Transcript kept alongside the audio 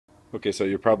Okay, so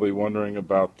you're probably wondering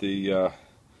about the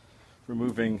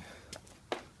removing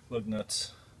lug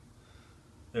nuts.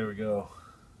 There we go.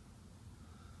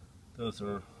 Those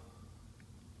are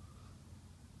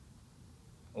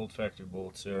old factory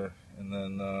bolts there, and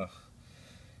then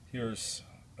here's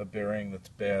a bearing that's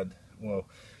bad. Well,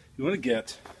 you want to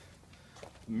get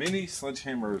a mini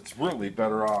sledgehammer. It's really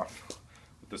better off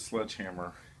with the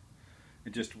sledgehammer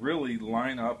and just really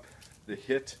line up the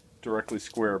hit directly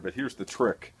square. But here's the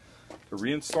trick: to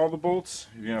reinstall the bolts,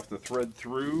 you're gonna have to thread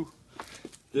through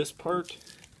this part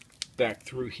back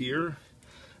through here,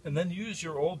 and then use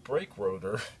your old brake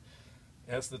rotor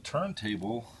as the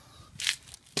turntable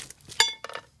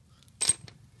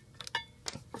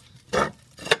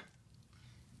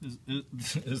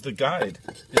is the guide.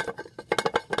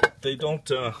 They don't,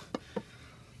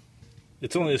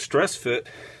 it's only a stress fit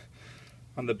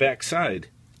on the back side.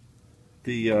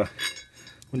 When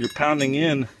you're pounding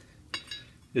in,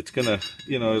 it's gonna,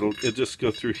 it'll just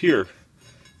go through here.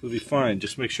 It'll be fine.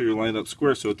 Just make sure you're lined up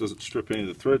square so it doesn't strip any of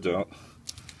the threads out.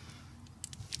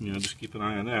 Just keep an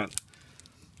eye on that,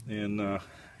 and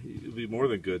you'll be more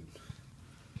than good.